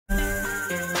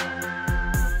Hi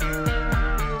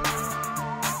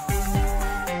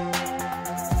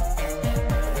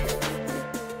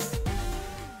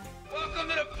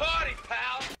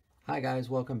guys,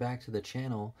 welcome back to the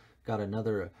channel. Got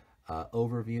another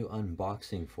overview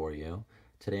unboxing for you.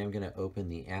 Today I'm going to open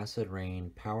the Acid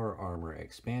Rain Power Armor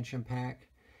Expansion Pack,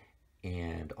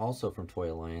 and also from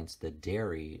Toy Alliance, the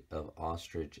Dairy of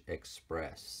Ostrich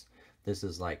Express. This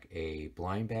is like a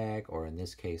blind bag, or in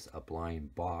this case a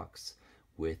blind box,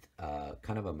 with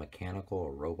kind of a mechanical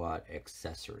or robot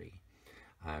accessory.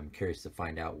 I'm curious to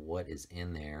find out what is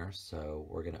in there, so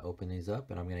we're going to open these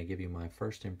up and I'm going to give you my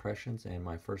first impressions and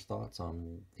my first thoughts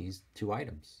on these two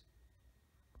items.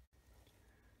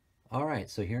 Alright,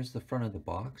 so here's the front of the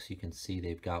box. You can see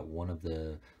they've got one of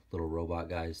the little robot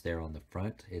guys there on the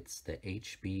front. It's the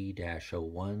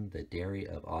HB-01, the Dairy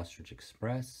of Ostrich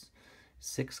Express.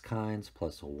 6 kinds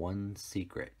plus 1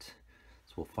 secret.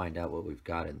 So we'll find out what we've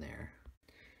got in there.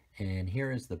 And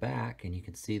here is the back, and you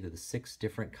can see that the 6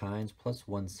 different kinds plus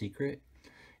 1 secret.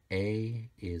 A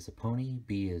is a pony,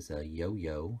 B is a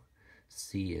yo-yo,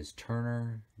 C is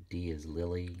Turner, D is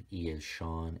Lily, E is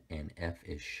Sean, and F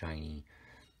is Shiny.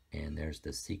 And there's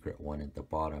the secret one at the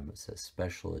bottom. It says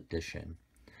Special Edition.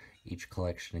 Each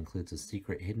collection includes a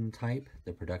secret hidden type.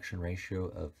 The production ratio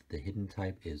of the hidden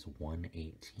type is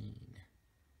 1:18.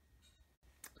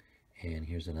 And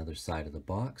here's another side of the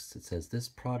box. It says this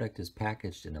product is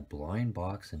packaged in a blind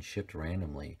box and shipped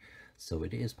randomly, so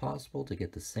it is possible to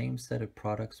get the same set of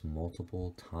products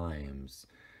multiple times.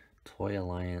 Toy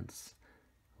Alliance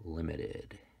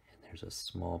Limited. And there's a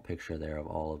small picture there of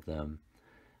all of them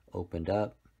opened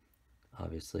up.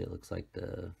 Obviously it looks like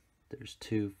there's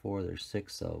 2, 4, there's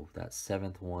 6, so that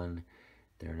 7th one,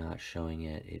 they're not showing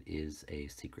it. It is a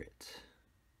secret.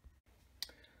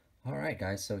 Alright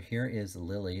guys, so here is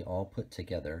Lily all put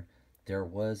together. There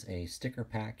was a sticker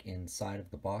pack inside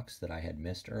of the box that I had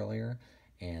missed earlier,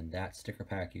 and that sticker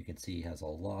pack, you can see, has a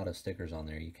lot of stickers on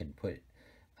there. You can put,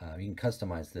 you can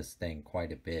customize this thing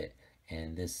quite a bit,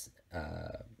 and this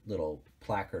little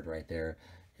placard right there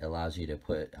allows you to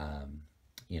put,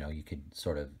 you know, you can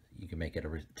make it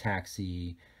a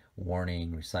taxi,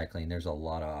 warning, recycling. There's a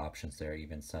lot of options there,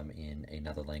 even some in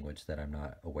another language that I'm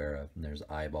not aware of. And there's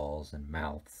eyeballs and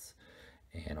mouths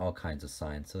and all kinds of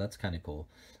signs, so that's kind of cool.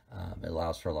 It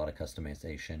allows for a lot of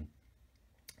customization.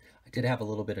 I did have a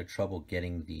little bit of trouble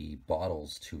getting the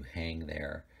bottles to hang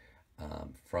there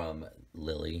from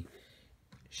Lily.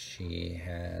 She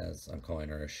has, I'm calling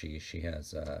her a she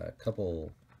has a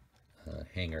couple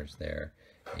hangers there,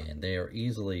 and they are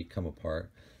easily come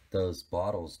apart. Those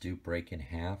bottles do break in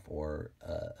half, or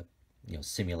you know,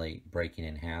 simulate breaking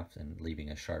in half and leaving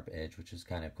a sharp edge, which is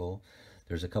kind of cool.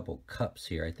 There's a couple cups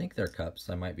here. I think they're cups.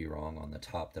 I might be wrong on the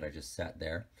top that I just sat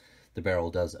there. The barrel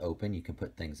does open. You can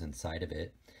put things inside of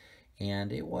it.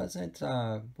 And it wasn't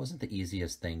the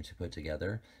easiest thing to put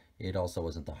together. It also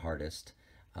wasn't the hardest.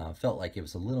 Felt like it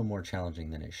was a little more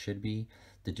challenging than it should be.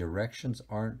 The directions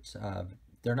aren't,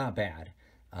 they're not bad,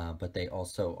 but they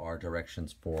also are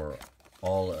directions for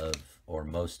all of, or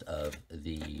most of,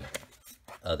 the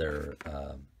other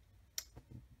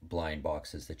blind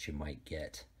boxes that you might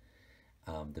get.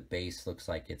 The base looks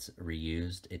like it's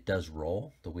reused. It does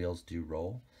roll. The wheels do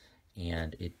roll,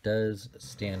 and it does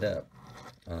stand up.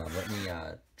 Let me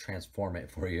transform it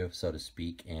for you, so to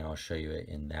speak, and I'll show you it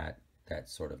in that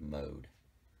sort of mode.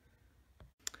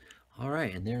 All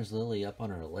right, and there's Lily up on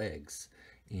her legs,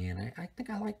 and I think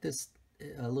I like this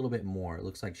a little bit more. It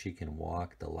looks like she can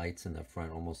walk. The lights in the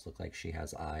front almost look like she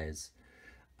has eyes.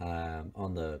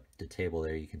 On the table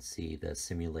there, you can see the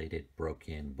simulated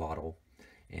broken bottle,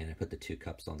 and I put the 2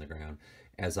 cups on the ground.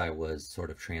 As I was sort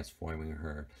of transforming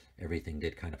her, everything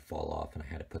did kind of fall off, and I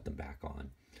had to put them back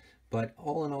on. But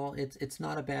all in all, it's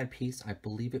not a bad piece. I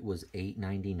believe it was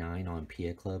 $8.99 on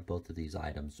Pia Club. Both of these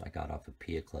items I got off of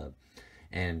Pia Club.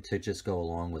 And to just go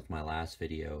along with my last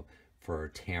video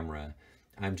for Tamra,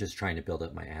 I'm just trying to build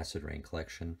up my Acid Rain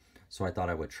collection, so I thought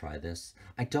I would try this.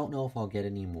 I don't know if I'll get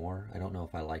any more. I don't know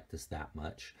if I like this that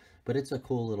much, but it's a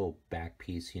cool little back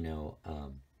piece, you know,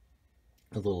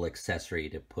 a little accessory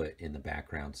to put in the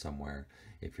background somewhere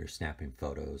if you're snapping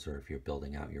photos or if you're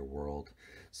building out your world.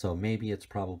 So maybe it's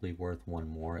probably worth one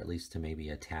more, at least to maybe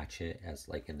attach it, as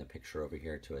like in the picture over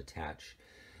here, to attach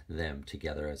them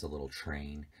together as a little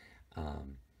train.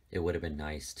 It would have been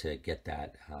nice to get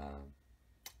that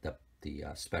the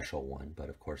special one, but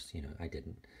of course, you know, I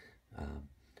didn't.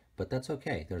 But that's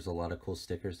okay. There's a lot of cool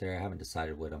stickers there. I haven't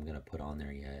decided what I'm going to put on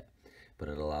there yet, but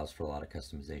it allows for a lot of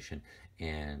customization,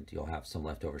 and you'll have some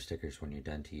leftover stickers when you're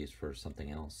done to use for something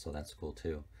else, so that's cool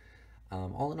too.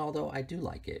 All in all, though, I do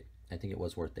like it. I think it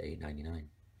was worth the $8.99.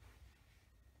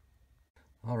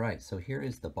 All right, so here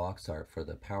is the box art for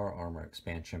the Power Armor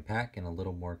expansion pack in a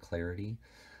little more clarity.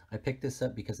 I picked this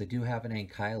up because I do have an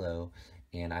Ankylo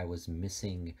and I was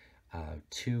missing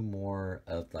two more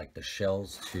of like the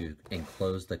shells to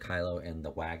enclose the Kylo and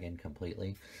the wagon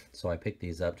completely. So I picked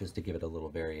these up just to give it a little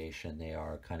variation. They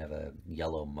are kind of a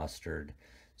yellow mustard,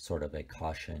 sort of a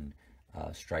caution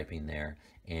striping there.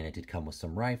 And it did come with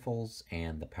some rifles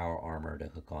and the power armor to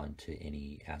hook on to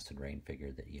any acid rain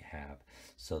figure that you have.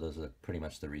 So those are pretty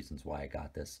much the reasons why I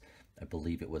got this. I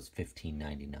believe it was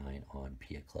 $15.99 on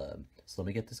Pia Club. So let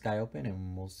me get this guy open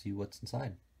and we'll see what's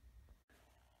inside.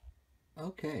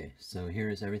 Okay, so here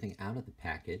is everything out of the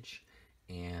package,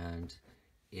 and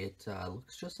it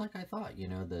looks just like I thought. You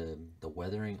know, the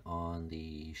weathering on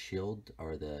the shield,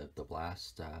 or the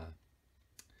blast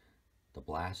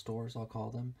doors, I'll call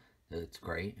them. It's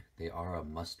great. They are a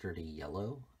mustardy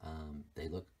yellow. They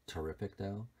look terrific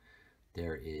though.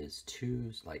 There is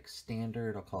two like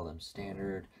standard, I'll call them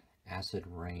standard acid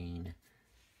rain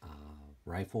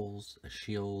rifles, a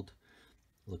shield.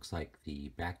 Looks like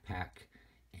the backpack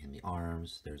and the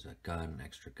arms. There's a gun, an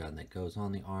extra gun that goes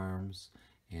on the arms,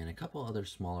 and a couple other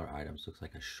smaller items. Looks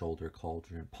like a shoulder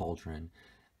pauldron,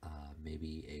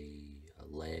 maybe a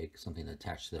leg, something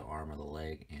attached to the arm or the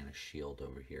leg, and a shield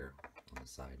over here on the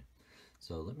side.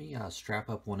 So let me strap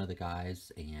up one of the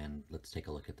guys and let's take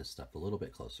a look at this stuff a little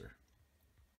bit closer.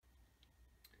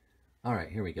 All right,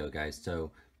 here we go, guys.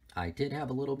 So I did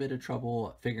have a little bit of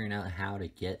trouble figuring out how to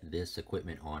get this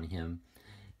equipment on him.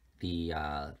 The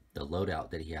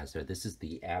loadout that he has there, this is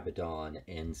the Abaddon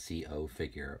NCO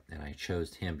figure, and I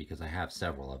chose him because I have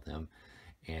several of them,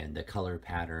 and the color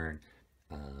pattern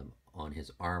on his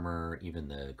armor, even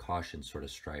the caution sort of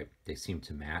stripe, they seem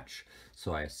to match.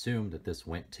 So I assumed that this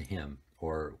went to him,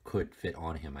 or could fit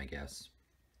on him, I guess.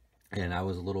 And I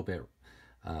was a little bit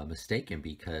mistaken,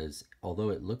 because although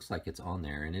it looks like it's on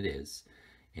there, and it is,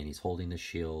 and he's holding the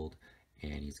shield,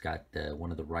 and he's got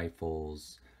one of the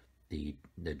rifles, the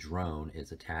drone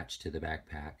is attached to the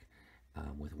backpack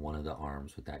with one of the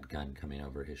arms with that gun coming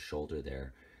over his shoulder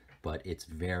there, but it's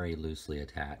very loosely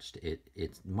attached.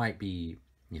 It might be,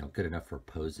 you know, good enough for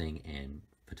posing and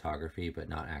photography, but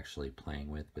not actually playing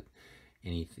with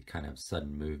any kind of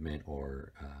sudden movement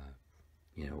or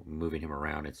you know, moving him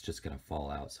around. It's just going to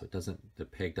fall out. So the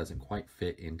peg doesn't quite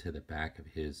fit into the back of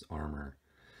his armor.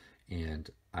 And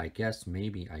I guess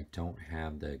maybe I don't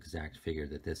have the exact figure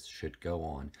that this should go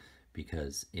on,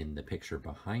 because in the picture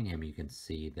behind him you can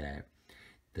see that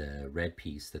the red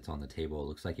piece that's on the table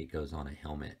looks like it goes on a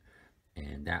helmet,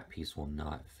 and that piece will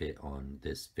not fit on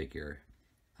this figure.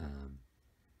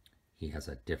 He has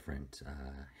a different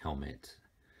helmet,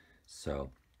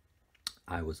 so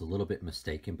I was a little bit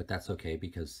mistaken, but that's okay,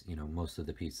 because you know, most of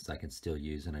the pieces I can still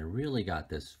use, and I really got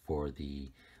this for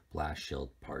the blast shield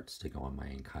parts to go on my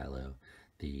Ankylo.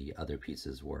 The other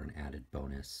pieces were an added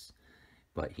bonus.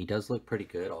 But he does look pretty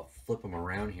good. I'll flip him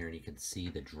around here and you can see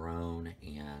the drone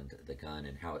and the gun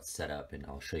and how it's set up, and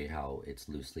I'll show you how it's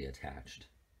loosely attached.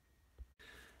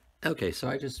 Okay, so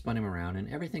I just spun him around and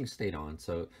everything stayed on.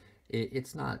 So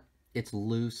it's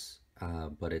loose,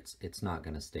 but it's not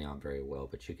going to stay on very well.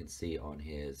 But you can see on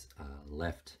his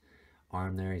left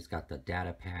arm there, he's got the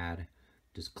data pad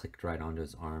just clicked right onto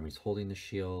his arm. He's holding the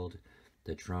shield.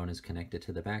 The drone is connected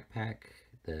to the backpack.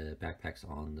 The backpack's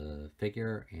on the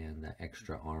figure, and the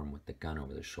extra arm with the gun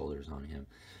over the shoulders on him.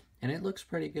 And it looks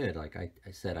pretty good. Like I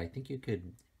said, I think you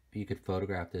could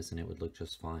photograph this and it would look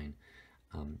just fine.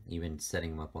 Even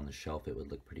setting him up on the shelf, it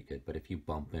would look pretty good. But if you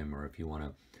bump him, or if you want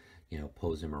to, you know,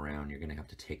 pose him around, you're going to have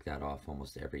to take that off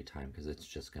almost every time, because it's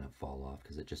just going to fall off,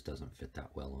 because it just doesn't fit that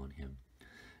well on him.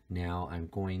 Now I'm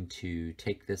going to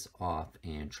take this off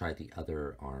and try the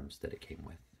other arms that it came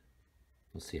with.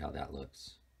 We'll see how that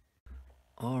looks.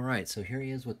 All right, so here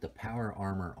he is with the power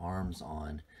armor arms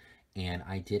on, and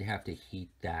I did have to heat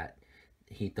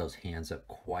those hands up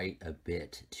quite a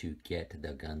bit to get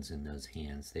the guns in those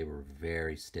hands. They were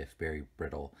very stiff, very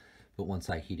brittle, but once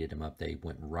I heated them up, they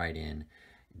went right in.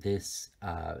 This,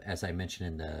 as I mentioned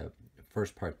in the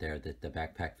first part there, that the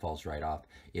backpack falls right off.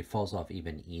 It falls off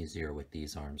even easier with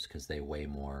these arms because they weigh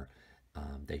more.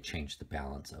 They changed the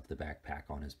balance of the backpack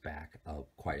on his back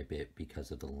quite a bit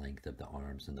because of the length of the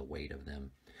arms and the weight of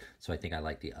them. So I think I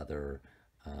like the other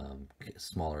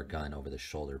smaller gun over the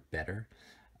shoulder better,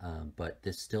 but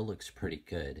this still looks pretty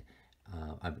good.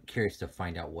 I'm curious to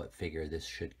find out what figure this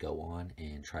should go on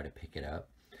and try to pick it up,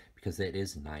 because it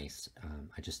is nice.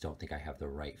 I just don't think I have the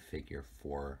right figure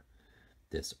for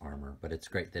this armor, but it's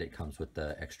great that it comes with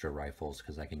the extra rifles,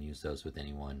 because I can use those with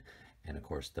anyone, and of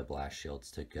course the blast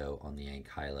shields to go on the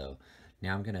Ankylo.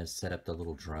 Now I'm gonna set up the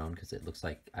little drone because it looks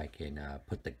like I can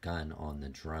put the gun on the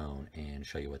drone and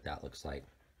show you what that looks like.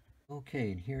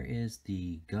 Okay, and here is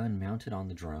the gun mounted on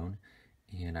the drone,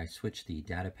 and I switched the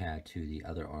data pad to the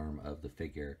other arm of the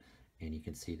figure, and you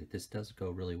can see that this does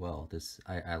go really well.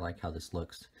 I like how this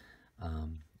looks.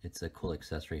 It's a cool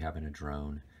accessory having a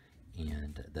drone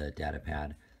and the data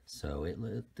pad. So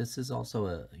this is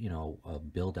also a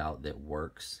build out that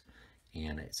works,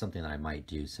 and it's something that I might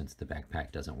do since the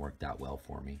backpack doesn't work that well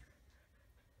for me.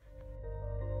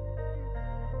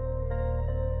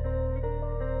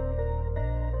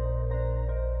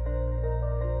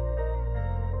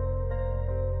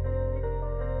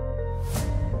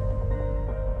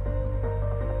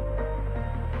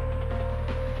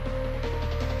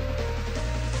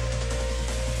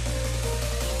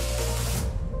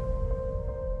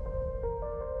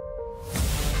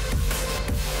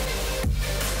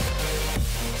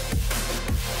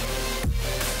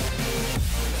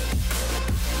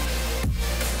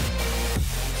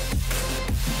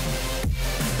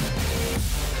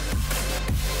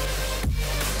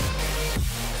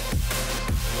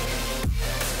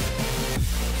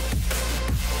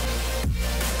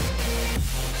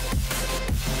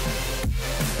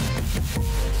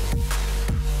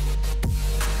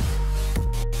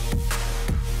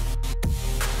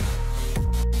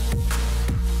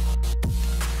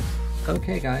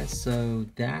 Okay guys, so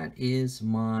that is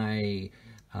my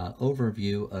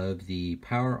overview of the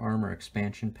Power Armor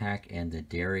expansion pack and the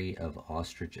Dairy of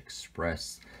Ostrich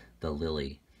Express, the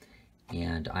Lily.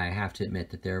 And I have to admit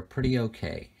that they're pretty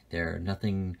okay. They're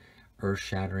nothing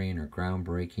earth-shattering or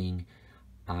groundbreaking.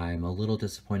 I'm a little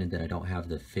disappointed that I don't have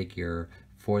the figure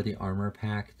for the armor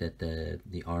pack that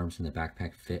the arms and the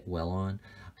backpack fit well on.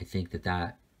 I think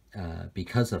that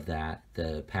because of that,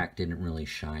 the pack didn't really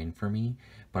shine for me,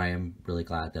 but I am really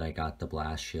glad that I got the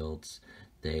blast shields.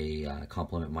 They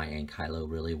complement my Ankylo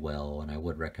really well, and I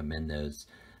would recommend those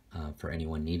for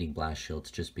anyone needing blast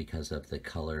shields just because of the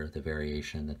color, the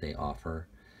variation that they offer.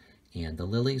 And the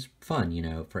Lily's fun,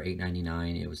 for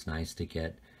 $8.99 it was nice to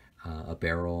get a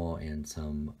barrel and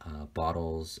some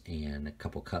bottles and a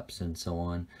couple cups and so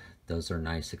on. Those are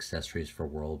nice accessories for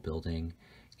world building,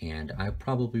 and I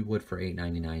probably would for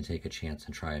 $8.99 take a chance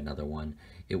and try another one.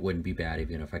 It wouldn't be bad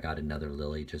even if I got another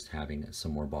Lily, just having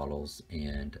some more bottles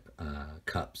and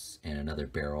cups and another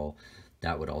barrel.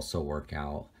 That would also work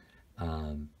out.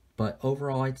 But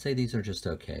overall, I'd say these are just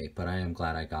okay, but I am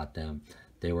glad I got them.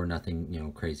 They were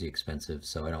nothing, crazy expensive,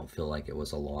 so I don't feel like it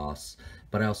was a loss.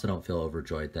 But I also don't feel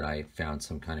overjoyed that I found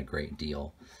some kind of great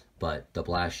deal. But the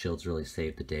blast shields really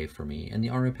saved the day for me, and the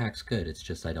armor pack's good. It's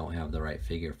just I don't have the right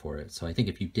figure for it. So I think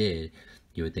if you did,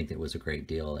 you would think that it was a great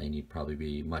deal, and you'd probably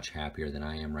be much happier than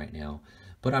I am right now.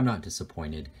 But I'm not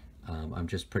disappointed. I'm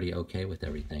just pretty okay with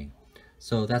everything.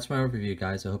 So that's my overview,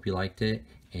 guys. I hope you liked it,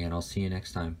 and I'll see you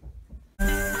next time.